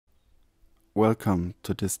Welcome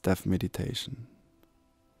to this death meditation.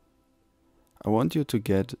 I want you to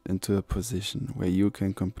get into a position where you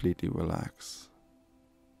can completely relax.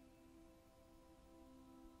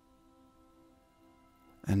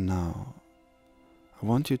 And now, I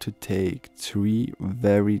want you to take 3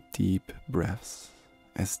 very deep breaths,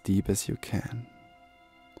 as deep as you can,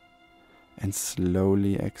 and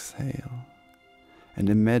slowly exhale. And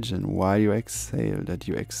imagine while you exhale that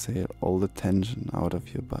you exhale all the tension out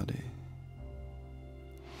of your body.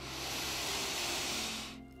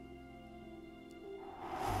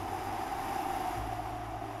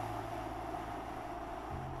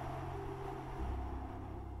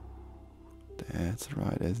 That's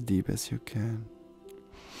right, as deep as you can.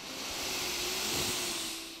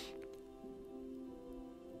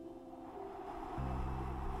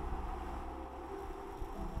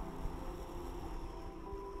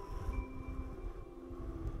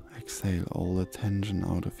 Exhale all the tension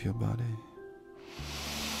out of your body.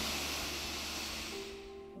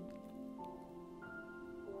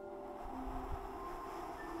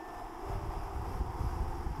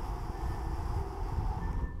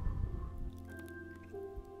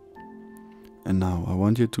 And now I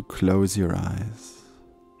want you to close your eyes.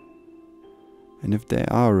 And if they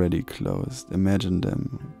are already closed, imagine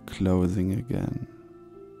them closing again.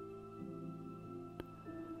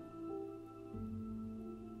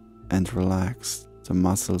 And relax the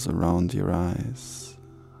muscles around your eyes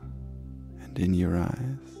and in your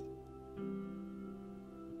eyes.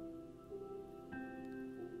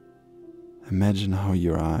 Imagine how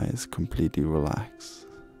your eyes completely relax.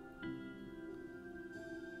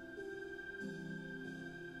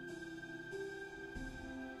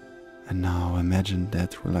 And now imagine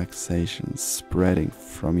that relaxation spreading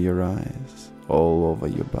from your eyes all over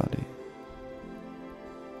your body,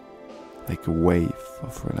 like a wave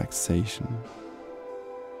of relaxation,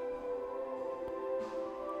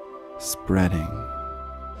 spreading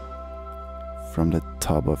from the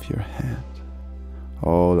top of your head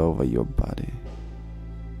all over your body.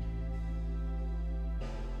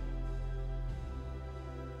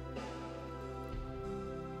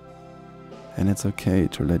 And it's okay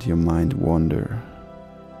to let your mind wander.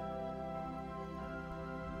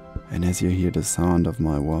 And as you hear the sound of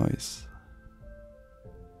my voice,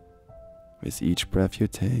 with each breath you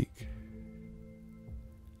take,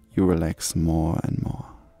 you relax more and more.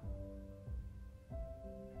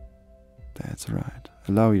 That's right.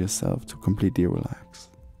 Allow yourself to completely relax.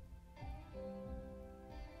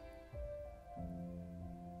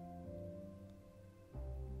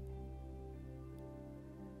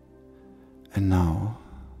 And now,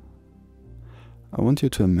 I want you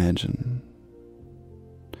to imagine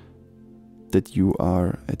that you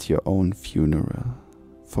are at your own funeral,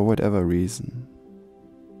 for whatever reason.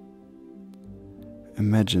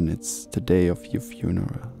 Imagine it's the day of your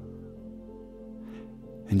funeral,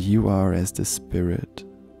 and you are as the spirit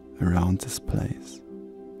around this place.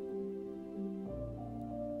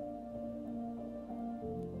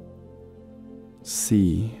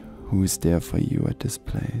 See who is there for you at this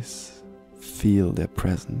place. Feel their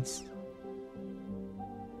presence.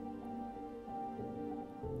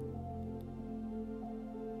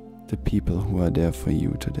 The people who are there for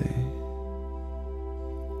you today.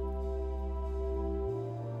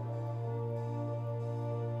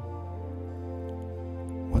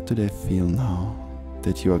 What do they feel now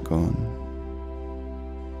that you are gone?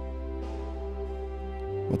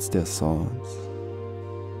 What's their thoughts?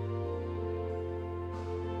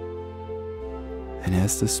 And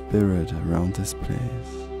as the spirit around this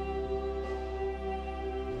place,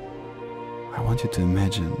 I want you to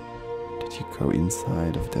imagine that you go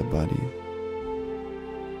inside of their body.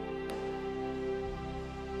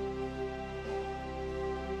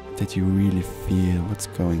 That you really feel what's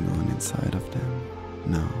going on inside of them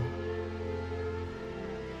now.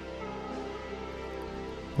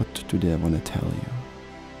 What do they want to tell you?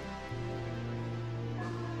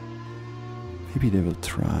 Maybe they will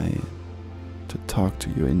try to talk to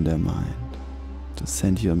you in their mind, to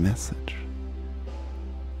send you a message.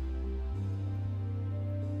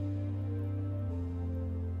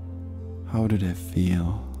 How do they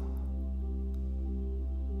feel?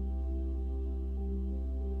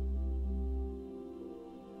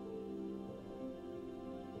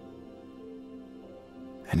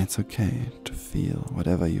 And it's okay to feel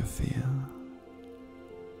whatever you feel.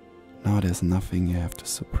 Now there's nothing you have to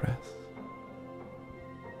suppress.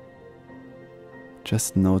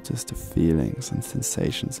 Just notice the feelings and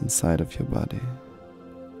sensations inside of your body.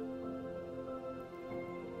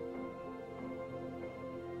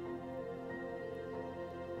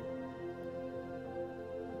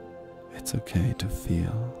 It's okay to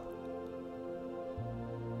feel.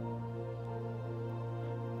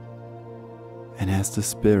 and has the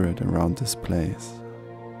spirit around this place.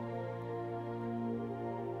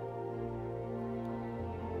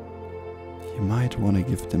 You might want to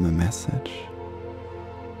give them a message,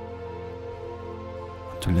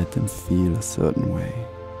 or to let them feel a certain way.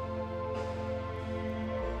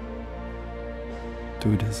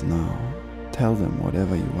 Do this now. Tell them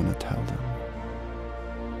whatever you want to tell them.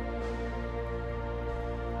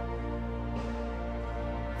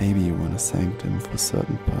 Maybe you want to thank them for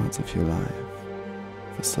certain parts of your life,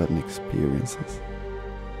 for certain experiences.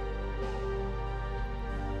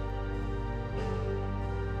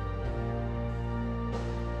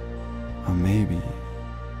 Or maybe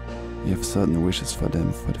you have certain wishes for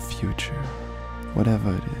them for the future. Whatever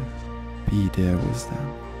it is, be there with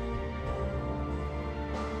them.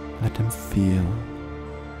 Let them feel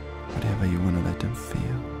whatever you want to let them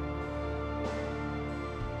feel.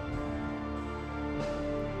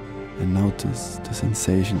 And notice the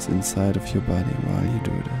sensations inside of your body while you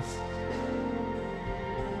do this.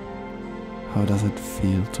 How does it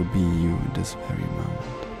feel to be you in this very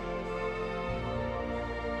moment?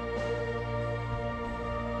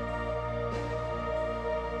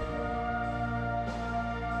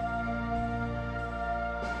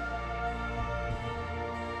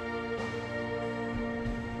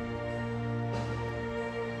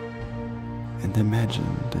 And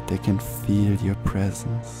imagine that they can feel your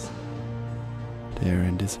presence there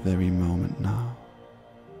in this very moment now.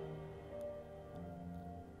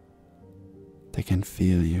 They can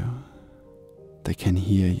feel you. They can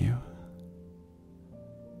hear you.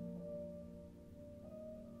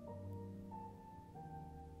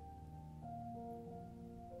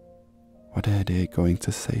 What are they going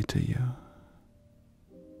to say to you?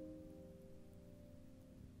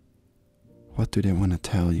 What do they want to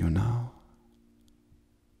tell you now?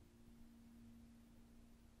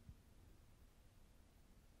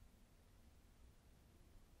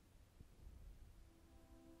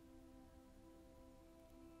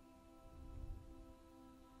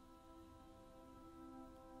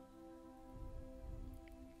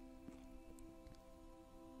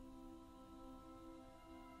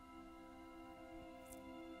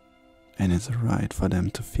 And it's right for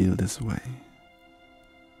them to feel this way.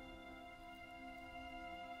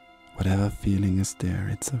 Whatever feeling is there,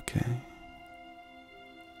 it's okay.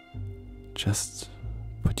 Just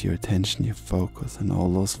put your attention, your focus on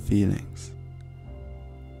all those feelings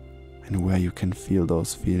and where you can feel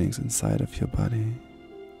those feelings inside of your body.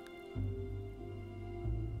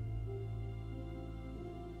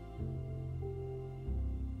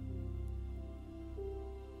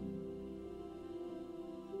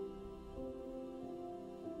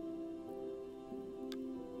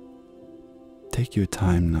 Take your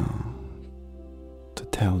time now to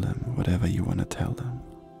tell them whatever you want to tell them.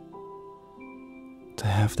 To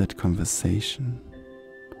have that conversation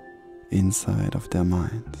inside of their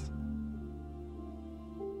minds.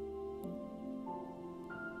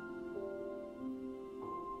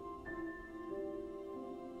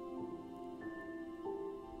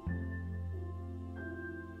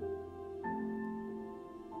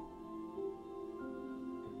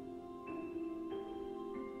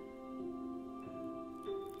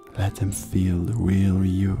 Let them feel the real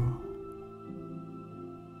you.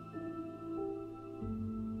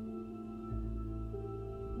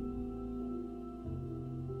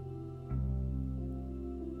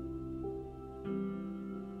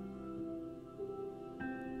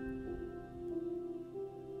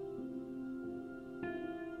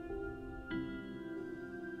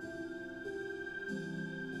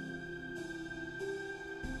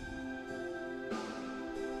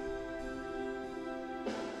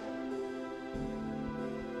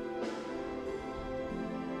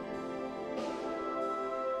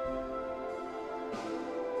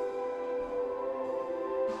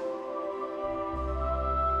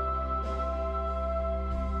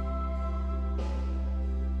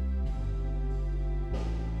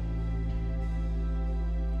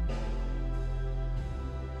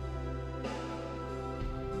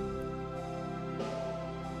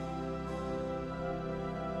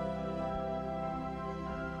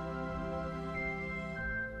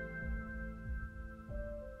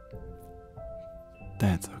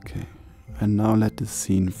 That's okay. And now let the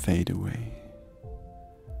scene fade away.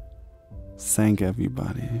 Thank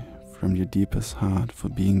everybody from your deepest heart for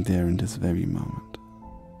being there in this very moment.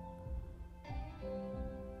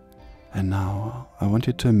 And now I want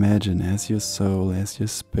you to imagine as your soul, as your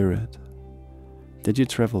spirit, that you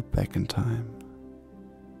travel back in time.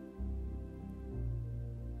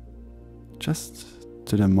 Just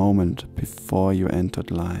to the moment before you entered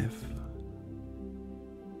life.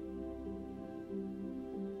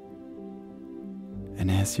 And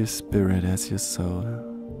as your spirit, as your soul,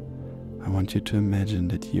 I want you to imagine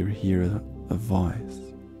that you hear a voice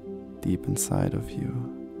deep inside of you.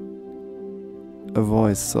 A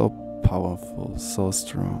voice so powerful, so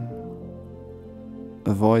strong.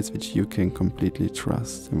 A voice which you can completely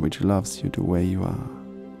trust and which loves you the way you are.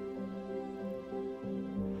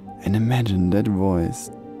 And imagine that voice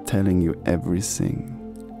telling you everything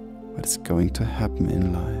what is going to happen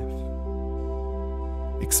in life,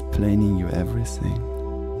 explaining you everything.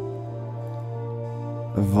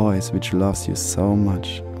 A voice which loves you so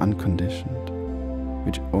much, unconditioned,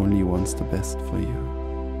 which only wants the best for you.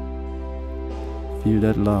 Feel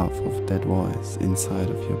that love of that voice inside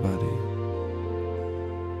of your body.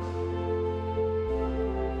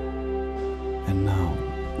 And now,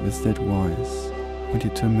 with that voice, I want you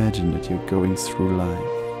to imagine that you're going through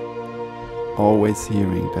life, always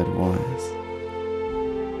hearing that voice,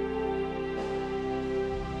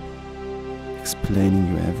 explaining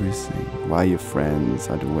you everything, why your friends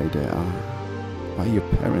are the way they are, why your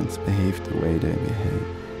parents behave the way they behave.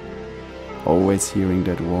 Always hearing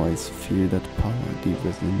that voice, feel that power deep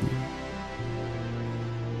within you.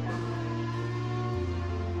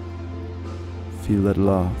 Feel that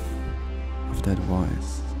love of that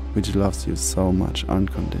voice, which loves you so much,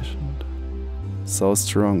 unconditioned. So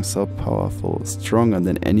strong, so powerful, stronger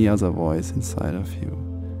than any other voice inside of you.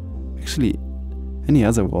 Actually, any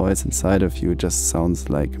other voice inside of you just sounds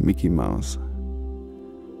like Mickey Mouse.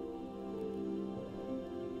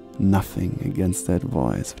 Nothing against that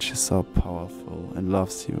voice, which is so powerful and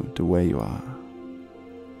loves you the way you are.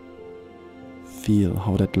 Feel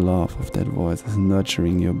how that love of that voice is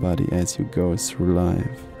nurturing your body as you go through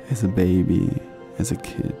life, as a baby, as a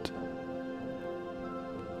kid.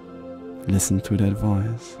 Listen to that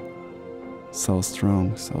voice, so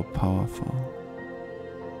strong, so powerful,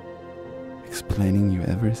 explaining you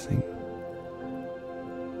everything.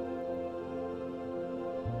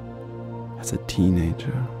 As a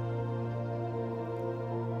teenager,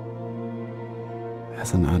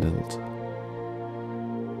 as an adult.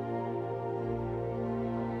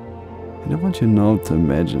 And I want you now to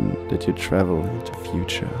imagine that you travel into the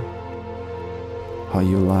future, how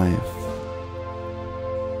your life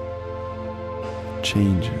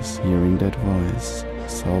changes hearing that voice,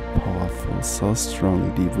 so powerful, so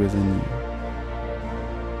strong deep within you,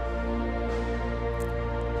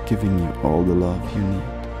 giving you all the love you need,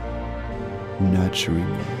 nurturing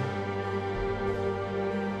you.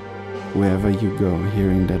 Wherever you go,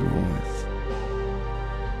 hearing that voice.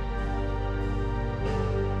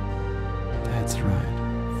 That's right,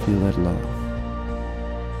 feel that love.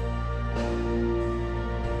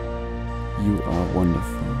 You are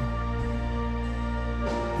wonderful.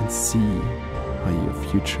 And see how your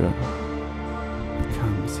future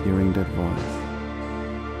becomes hearing that voice.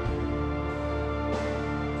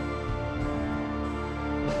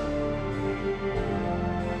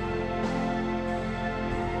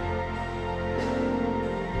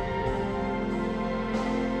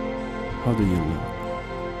 How do you look?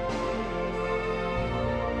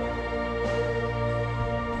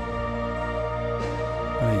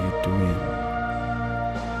 What are you doing?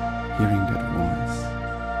 Hearing that voice,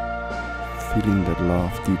 feeling that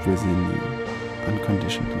love deep within you,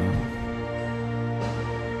 unconditioned love.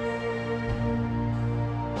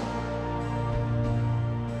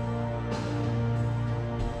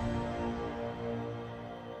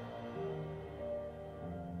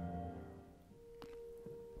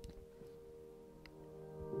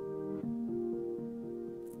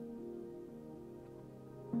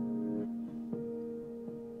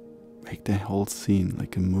 Make the whole scene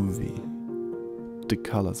like a movie. The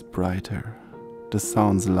colors brighter, the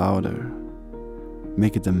sounds louder.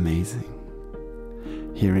 Make it amazing.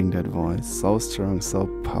 Hearing that voice, so strong, so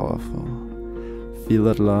powerful. Feel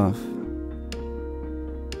that love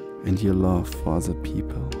and your love for other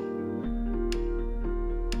people.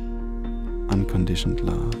 Unconditioned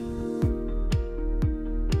love.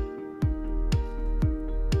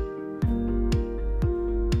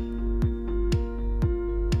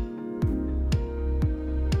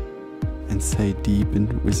 Say deep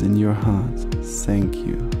within your heart, thank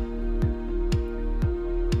you.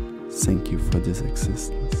 Thank you for this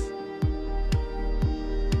existence.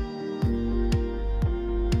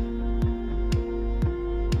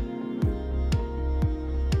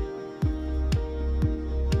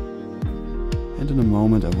 And in a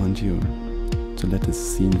moment I want you to let this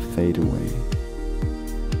scene fade away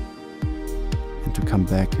and to come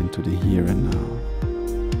back into the here and now.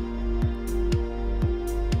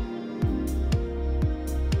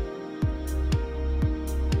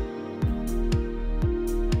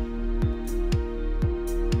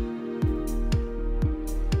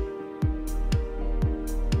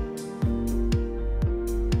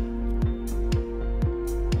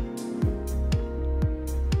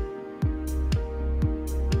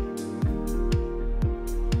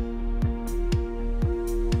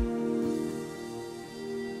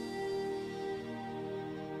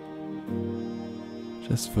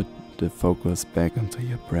 just put the focus back onto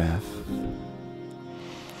your breath.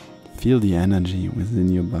 Feel the energy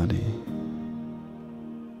within your body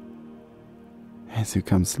as you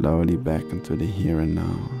come slowly back into the here and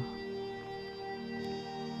now.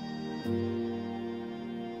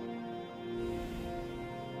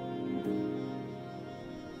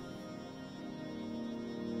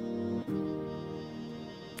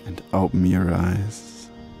 And open your eyes.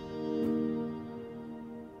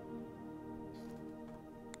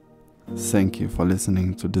 Thank you for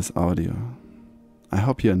listening to this audio. I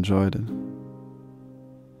hope you enjoyed it.